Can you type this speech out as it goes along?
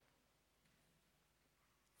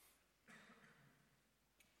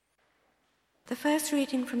The first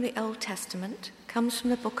reading from the Old Testament comes from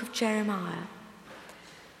the book of Jeremiah,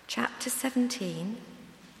 chapter 17,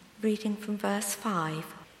 reading from verse 5.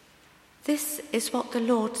 This is what the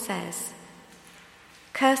Lord says: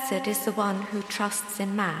 "Cursed is the one who trusts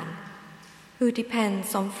in man, who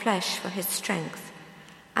depends on flesh for his strength,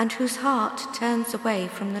 and whose heart turns away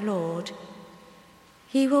from the Lord.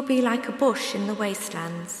 He will be like a bush in the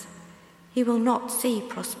wastelands. He will not see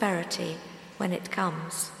prosperity when it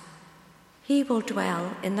comes. He will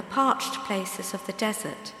dwell in the parched places of the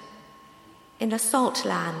desert, in a salt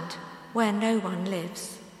land where no one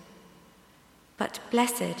lives. But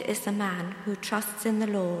blessed is the man who trusts in the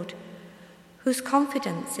Lord, whose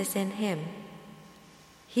confidence is in him.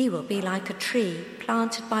 He will be like a tree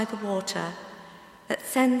planted by the water that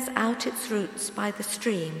sends out its roots by the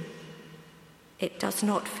stream. It does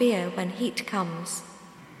not fear when heat comes.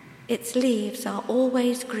 Its leaves are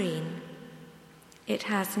always green. It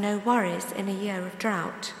has no worries in a year of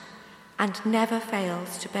drought and never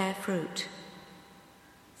fails to bear fruit.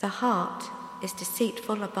 The heart is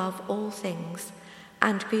deceitful above all things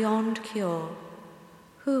and beyond cure.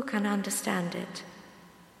 Who can understand it?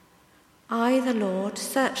 I, the Lord,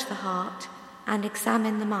 search the heart and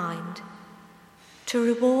examine the mind, to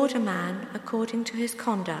reward a man according to his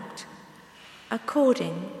conduct,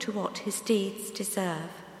 according to what his deeds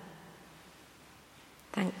deserve."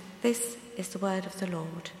 This is the word of the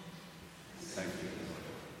Lord. Thank you.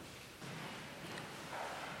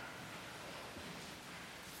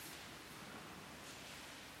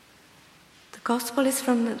 The Gospel is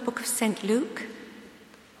from the book of St. Luke,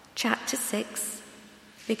 chapter 6,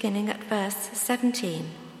 beginning at verse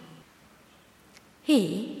 17.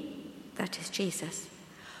 He, that is Jesus,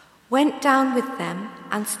 went down with them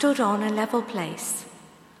and stood on a level place.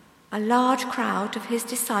 A large crowd of his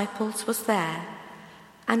disciples was there,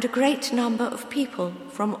 and a great number of people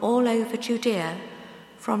from all over Judea,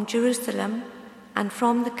 from Jerusalem and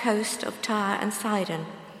from the coast of Tyre and Sidon,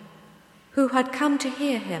 who had come to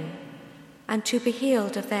hear him and to be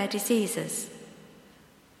healed of their diseases.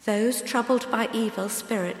 Those troubled by evil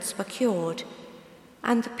spirits were cured,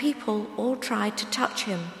 and the people all tried to touch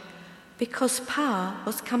him, because power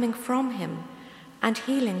was coming from him and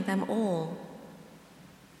healing them all.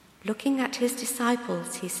 Looking at his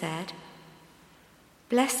disciples, he said,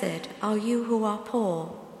 "Blessed are you who are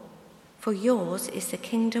poor, for yours is the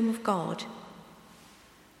kingdom of God.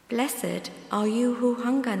 Blessed are you who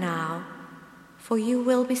hunger now, for you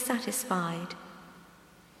will be satisfied.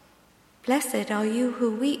 Blessed are you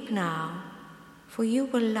who weep now, for you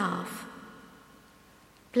will laugh.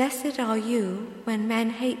 Blessed are you when men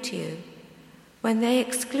hate you, when they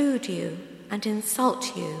exclude you and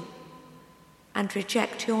insult you, and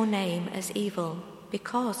reject your name as evil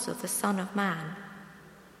because of the Son of Man.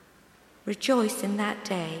 Rejoice in that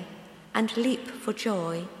day and leap for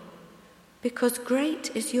joy, because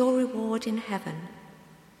great is your reward in heaven.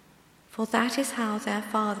 For that is how their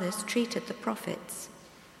fathers treated the prophets.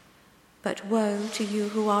 But woe to you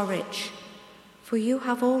who are rich, for you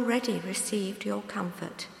have already received your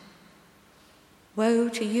comfort. Woe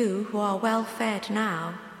to you who are well fed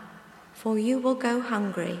now, for you will go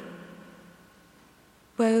hungry.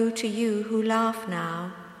 Woe to you who laugh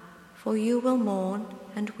now, for you will mourn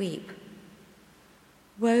and weep.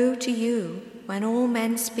 Woe to you when all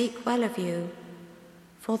men speak well of you,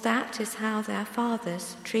 for that is how their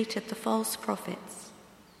fathers treated the false prophets."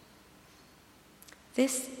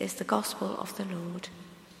 This is the gospel of the Lord.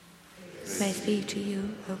 Praise be to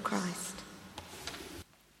you, O Christ.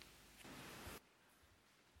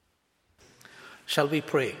 Shall we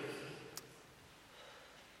pray?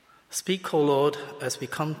 Speak, O Lord, as we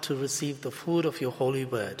come to receive the food of your holy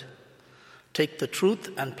word. Take the truth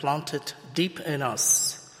and plant it deep in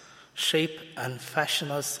us. Shape and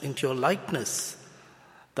fashion us into your likeness,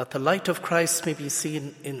 that the light of Christ may be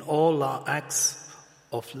seen in all our acts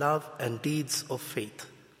of love and deeds of faith.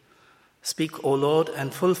 Speak, O Lord,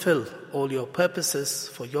 and fulfill all your purposes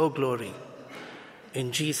for your glory.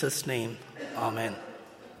 In Jesus' name, amen.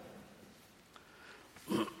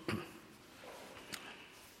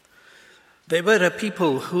 They were a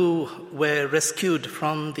people who were rescued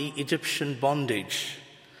from the Egyptian bondage,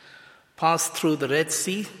 passed through the Red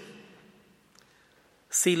Sea,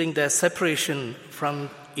 sealing their separation from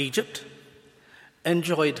Egypt,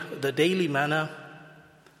 enjoyed the daily manna,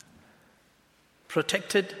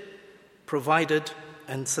 protected, provided,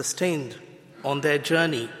 and sustained on their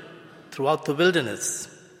journey throughout the wilderness.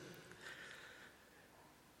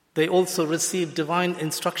 They also received divine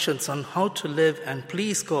instructions on how to live and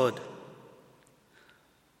please God.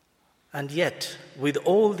 And yet, with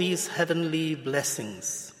all these heavenly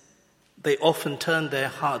blessings, they often turned their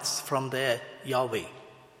hearts from their Yahweh.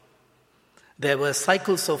 There were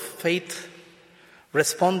cycles of faith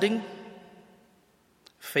responding,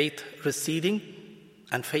 faith receding,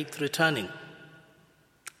 and faith returning.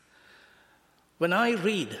 When I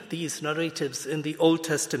read these narratives in the Old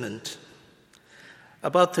Testament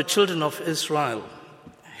about the children of Israel,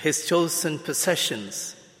 his chosen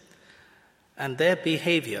possessions, and their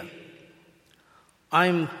behavior,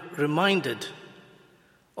 I'm reminded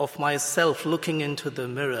of myself looking into the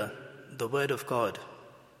mirror, the Word of God.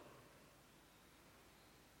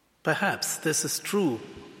 Perhaps this is true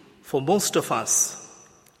for most of us.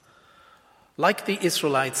 Like the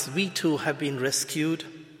Israelites, we too have been rescued,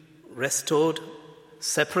 restored,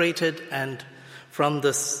 separated, and from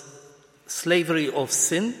the slavery of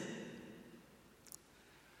sin,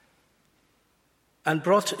 and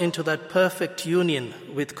brought into that perfect union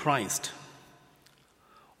with Christ.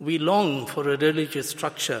 We long for a religious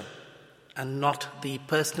structure and not the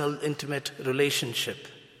personal, intimate relationship.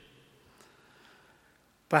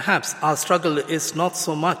 Perhaps our struggle is not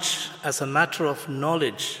so much as a matter of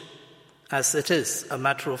knowledge as it is a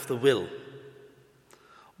matter of the will.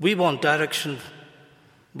 We want direction,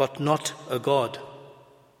 but not a God.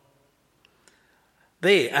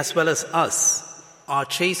 They, as well as us, are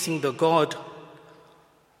chasing the God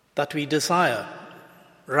that we desire,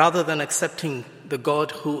 rather than accepting the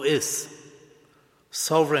God who is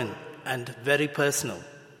sovereign and very personal.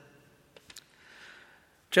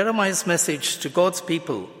 Jeremiah's message to God's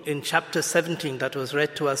people in chapter 17 that was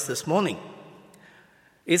read to us this morning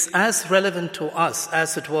is as relevant to us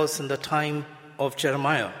as it was in the time of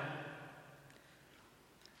Jeremiah.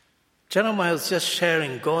 Jeremiah was just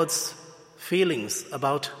sharing God's feelings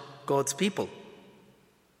about God's people.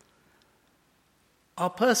 Our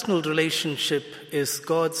personal relationship is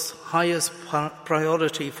God's highest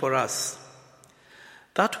priority for us.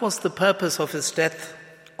 That was the purpose of his death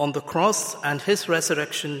on the cross and his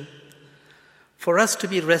resurrection, for us to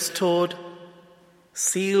be restored,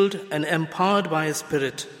 sealed, and empowered by his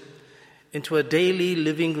Spirit into a daily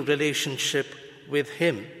living relationship with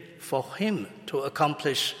him, for him to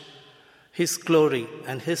accomplish his glory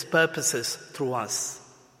and his purposes through us.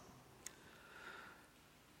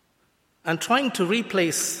 And trying to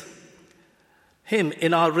replace him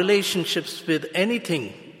in our relationships with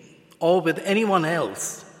anything or with anyone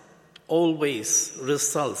else always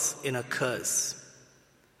results in a curse.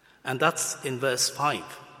 And that's in verse 5.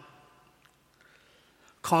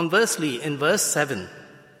 Conversely, in verse 7,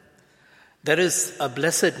 there is a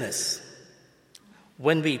blessedness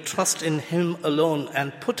when we trust in him alone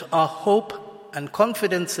and put our hope and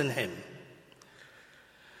confidence in him.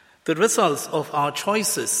 The results of our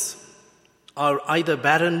choices are either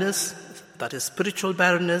barrenness, that is spiritual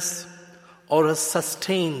barrenness, or a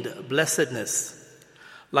sustained blessedness,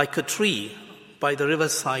 like a tree by the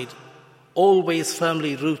riverside, always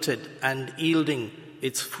firmly rooted and yielding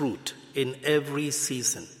its fruit in every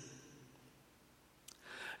season.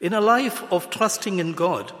 In a life of trusting in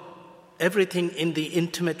God, everything in the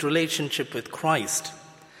intimate relationship with Christ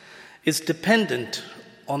is dependent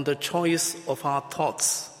on the choice of our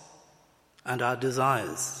thoughts and our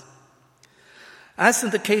desires. As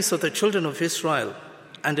in the case of the children of Israel,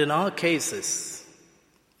 and in our cases,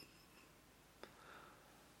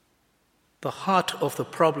 the heart of the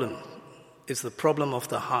problem is the problem of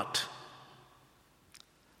the heart.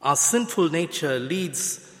 Our sinful nature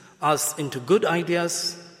leads us into good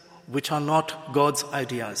ideas which are not God's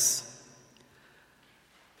ideas.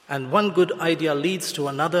 And one good idea leads to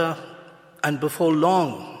another, and before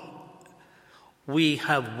long, we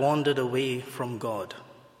have wandered away from God.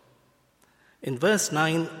 In verse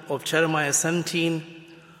 9 of Jeremiah 17,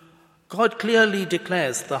 God clearly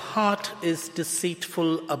declares the heart is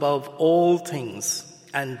deceitful above all things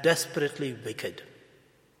and desperately wicked.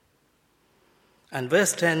 And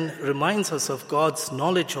verse 10 reminds us of God's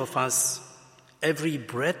knowledge of us, every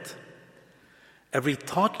breath, every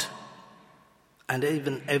thought, and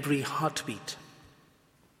even every heartbeat.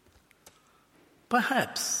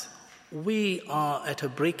 Perhaps we are at a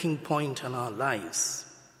breaking point in our lives,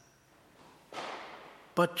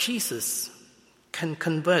 but Jesus can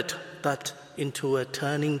convert that into a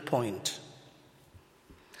turning point.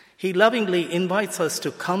 He lovingly invites us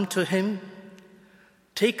to come to him,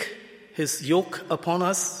 take his yoke upon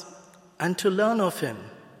us, and to learn of him.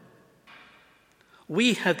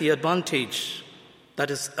 We have the advantage,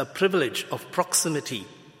 that is a privilege of proximity,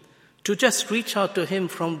 to just reach out to him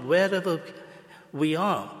from wherever we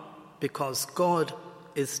are, because God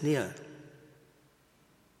is near.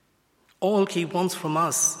 All he wants from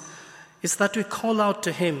us is that we call out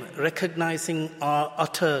to him, recognizing our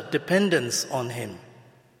utter dependence on him.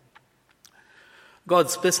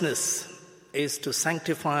 God's business is to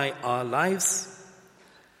sanctify our lives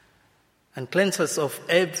and cleanse us of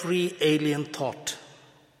every alien thought.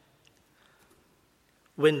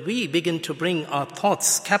 When we begin to bring our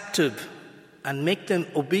thoughts captive and make them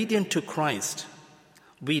obedient to Christ,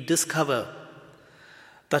 we discover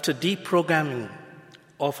that a deprogramming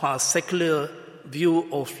of our secular view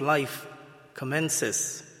of life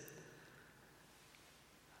commences.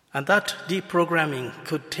 And that deprogramming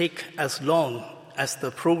could take as long as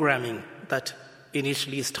the programming that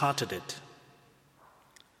initially started it.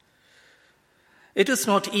 It is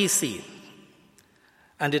not easy,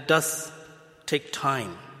 and it does take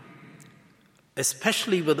time,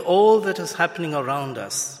 especially with all that is happening around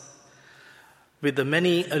us, with the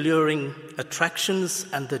many alluring attractions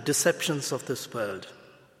and the deceptions of this world.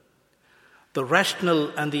 The rational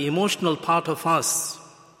and the emotional part of us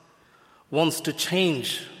wants to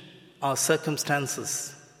change our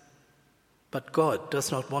circumstances, but God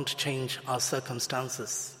does not want to change our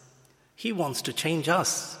circumstances. He wants to change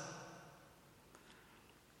us.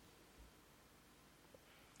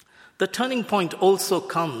 The turning point also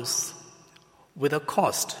comes with a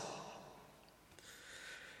cost.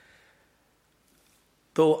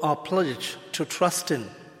 Though our pledge to trust Him,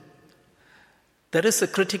 there is a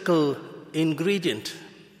critical ingredient,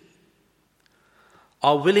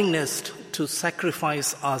 our willingness to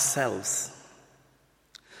sacrifice ourselves.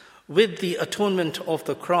 With the atonement of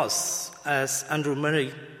the cross, as Andrew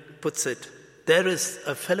Murray puts it, there is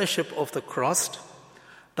a fellowship of the cross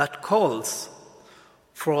that calls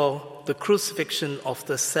for the crucifixion of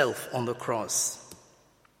the self on the cross.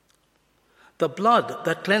 The blood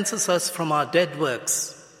that cleanses us from our dead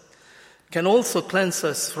works can also cleanse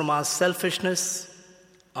us from our selfishness,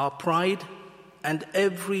 our pride, and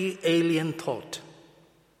every alien thought.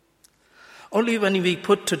 Only when we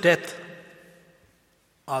put to death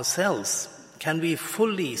ourselves can we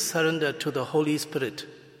fully surrender to the Holy Spirit.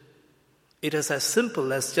 It is as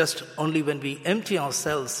simple as just only when we empty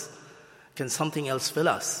ourselves can something else fill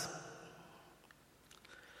us.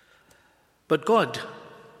 But God,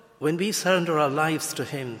 when we surrender our lives to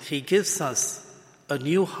Him, He gives us a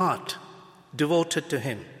new heart devoted to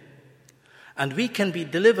Him. And we can be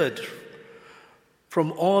delivered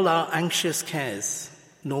from all our anxious cares,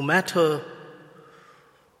 no matter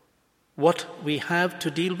what we have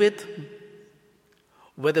to deal with,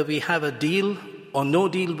 whether we have a deal or no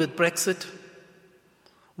deal with Brexit.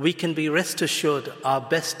 We can be rest assured our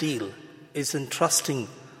best deal is in trusting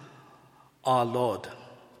our Lord,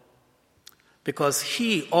 because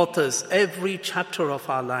He authors every chapter of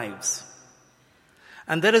our lives.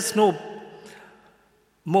 And there is no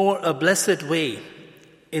more a blessed way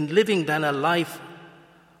in living than a life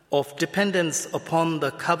of dependence upon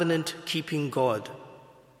the covenant-keeping God.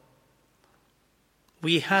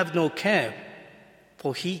 We have no care,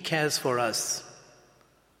 for He cares for us.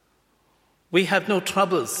 We have no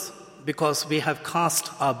troubles, because we have cast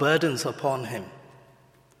our burdens upon Him.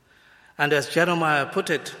 And as Jeremiah put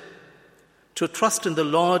it, to trust in the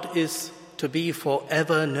Lord is to be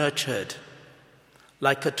forever nurtured,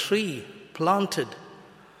 like a tree planted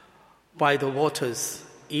by the waters,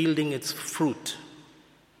 yielding its fruit.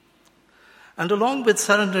 And along with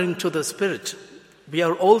surrendering to the Spirit, we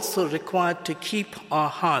are also required to keep our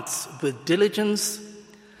hearts with diligence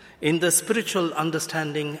in the spiritual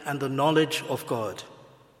understanding and the knowledge of God.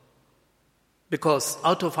 Because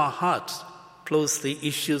out of our hearts flows the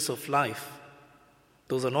issues of life.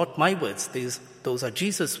 Those are not my words, those are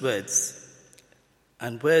Jesus' words,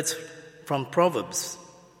 and words from Proverbs.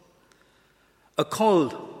 A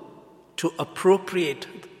call to appropriate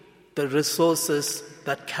the resources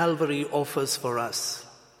that Calvary offers for us.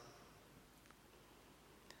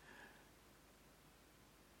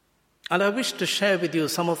 And I wish to share with you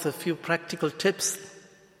some of the few practical tips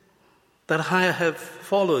that I have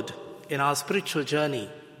followed in our spiritual journey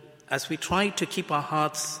as we try to keep our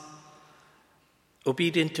hearts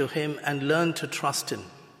obedient to Him and learn to trust Him.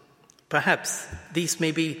 Perhaps these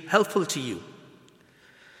may be helpful to you.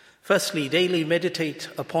 Firstly, daily meditate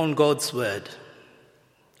upon God's Word.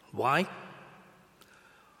 Why?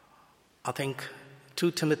 I think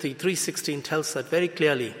 2 Timothy 3:16 tells that very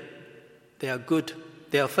clearly. They are good.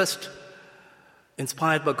 They are first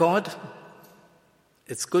inspired by God.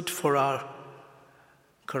 It's good for our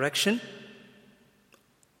correction,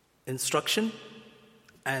 instruction,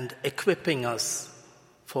 and equipping us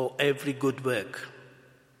for every good work.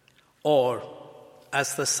 Or,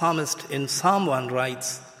 as the psalmist in Psalm 1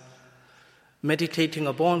 writes, meditating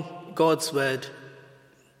upon God's word,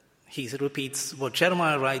 he repeats what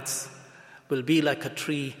Jeremiah writes, will be like a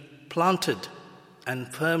tree planted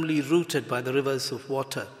and firmly rooted by the rivers of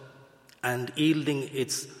water, and yielding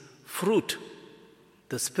its fruit,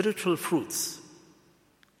 the spiritual fruits,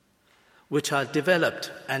 which are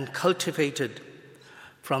developed and cultivated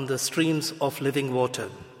from the streams of living water.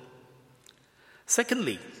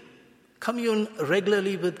 Secondly, commune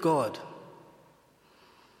regularly with God.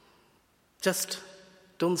 Just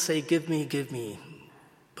don't say, give me,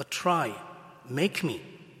 but try, make me,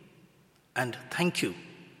 and thank you.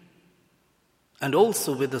 And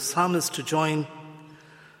also with the psalmist to join,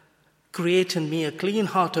 create in me a clean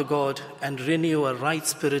heart, O God, and renew a right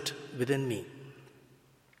spirit within me.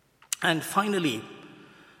 And finally,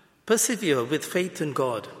 persevere with faith in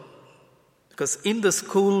God, because in the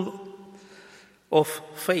school of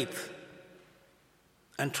faith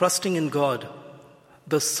and trusting in God,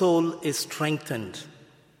 the soul is strengthened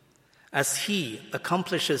as He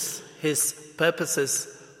accomplishes His purposes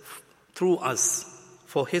through us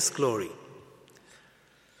for His glory.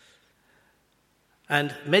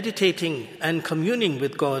 And meditating and communing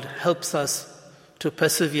with God helps us to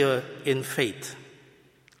persevere in faith.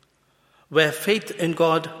 Where faith in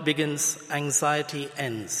God begins, anxiety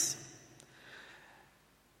ends.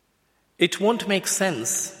 It won't make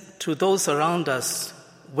sense to those around us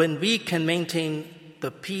when we can maintain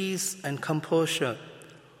the peace and composure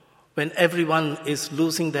when everyone is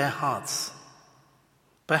losing their hearts.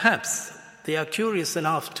 Perhaps they are curious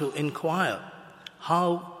enough to inquire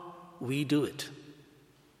how we do it.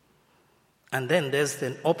 And then there's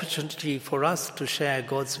an opportunity for us to share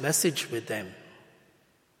God's message with them.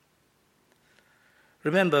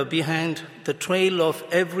 Remember, behind the trail of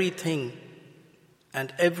everything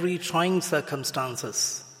and every trying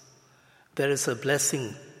circumstances, there is a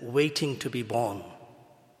blessing waiting to be born.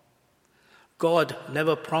 God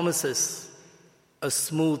never promises a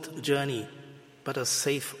smooth journey, but a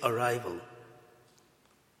safe arrival.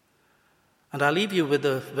 And I'll leave you with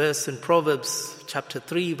a verse in Proverbs chapter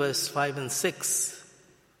 3, verse 5 and 6.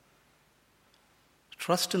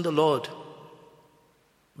 Trust in the Lord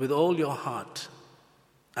with all your heart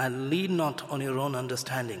and lean not on your own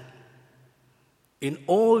understanding. In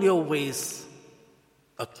all your ways,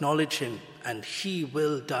 acknowledge Him, and He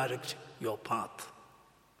will direct your path.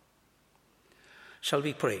 Shall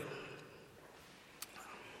we pray?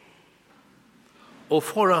 Oh,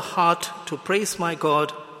 for a heart to praise my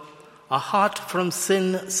God, a heart from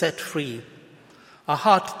sin set free, a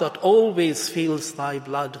heart that always feels thy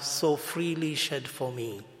blood so freely shed for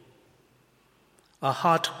me, a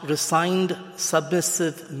heart resigned,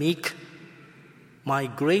 submissive, meek, my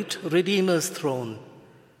great Redeemer's throne,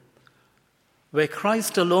 where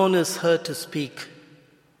Christ alone is heard to speak,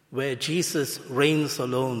 where Jesus reigns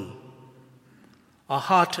alone, a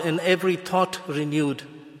heart in every thought renewed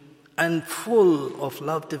and full of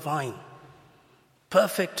love divine,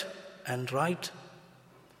 perfect and right,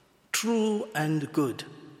 true and good,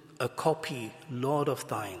 a copy, Lord, of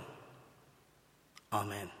thine.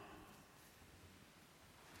 Amen.